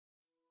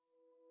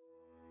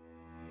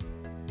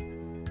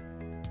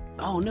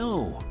Oh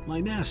no, my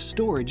NAS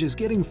storage is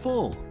getting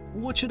full.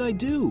 What should I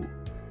do?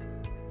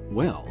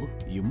 Well,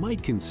 you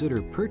might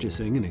consider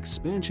purchasing an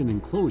expansion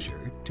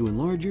enclosure to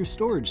enlarge your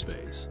storage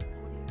space.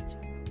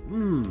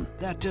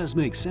 That does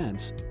make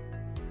sense.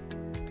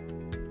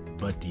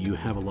 But do you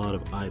have a lot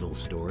of idle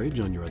storage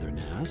on your other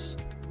NAS?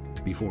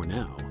 Before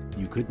now,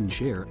 you couldn't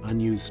share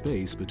unused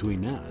space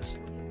between NAS.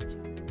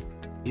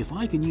 If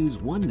I can use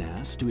one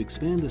NAS to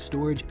expand the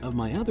storage of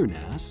my other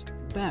NAS,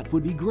 that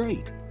would be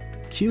great.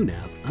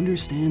 QNAP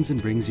understands and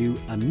brings you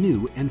a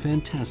new and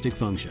fantastic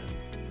function,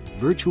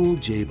 Virtual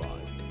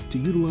JBOD, to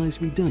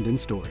utilize redundant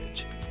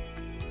storage.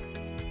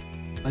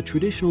 A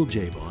traditional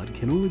JBOD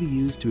can only be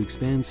used to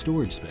expand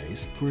storage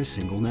space for a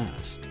single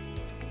NAS.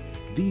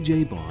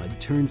 VJBOD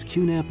turns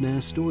QNAP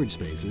NAS storage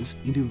spaces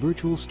into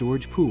virtual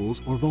storage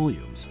pools or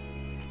volumes,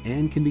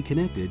 and can be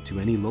connected to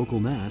any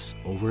local NAS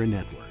over a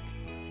network.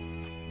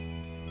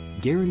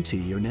 Guarantee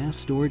your NAS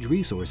storage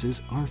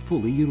resources are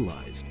fully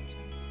utilized.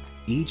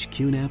 Each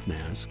QNAP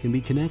NAS can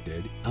be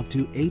connected up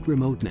to 8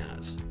 remote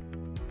NAS.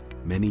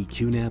 Many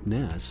QNAP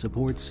NAS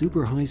support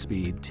super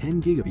high-speed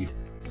 10 gigabit,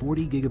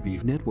 40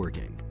 gigabit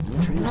networking,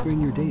 transferring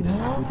your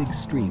data with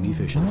extreme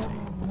efficiency.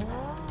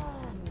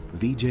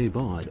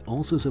 VJBOD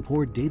also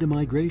support data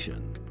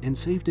migration and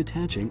safe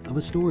detaching of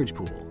a storage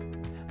pool,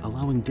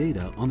 allowing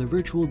data on the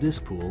virtual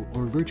disk pool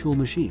or virtual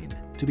machine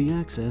to be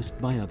accessed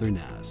by other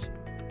NAS.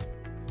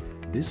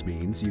 This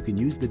means you can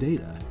use the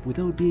data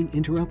without being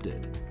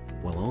interrupted,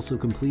 while also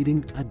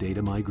completing a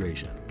data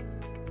migration.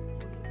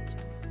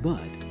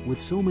 But with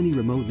so many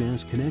remote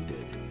NAS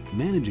connected,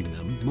 managing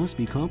them must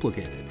be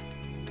complicated.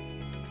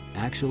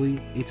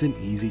 Actually, it's an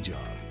easy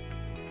job.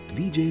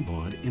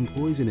 VJBOD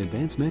employs an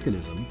advanced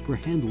mechanism for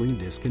handling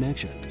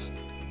disconnections.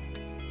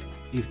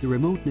 If the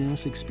remote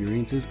NAS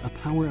experiences a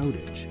power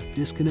outage,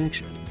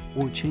 disconnection,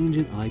 or change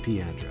in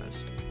IP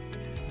address,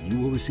 you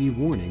will receive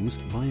warnings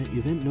via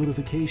event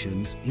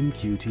notifications in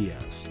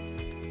QTS.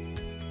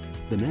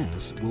 The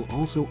NAS will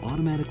also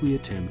automatically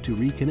attempt to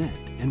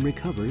reconnect and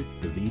recover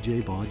the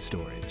VJBOD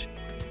storage.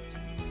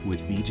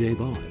 With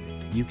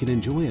VJBOD, you can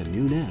enjoy a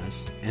new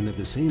NAS and at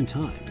the same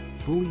time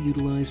fully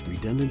utilize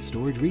redundant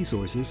storage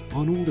resources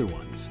on older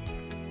ones.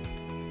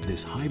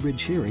 This hybrid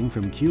sharing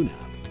from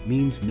QNAP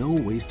means no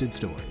wasted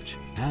storage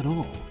at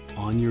all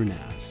on your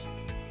NAS.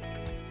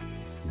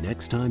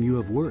 Next time you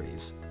have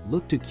worries,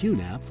 look to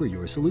QNAP for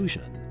your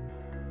solution.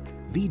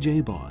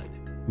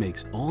 VJBOD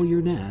makes all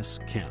your NAS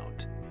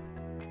count.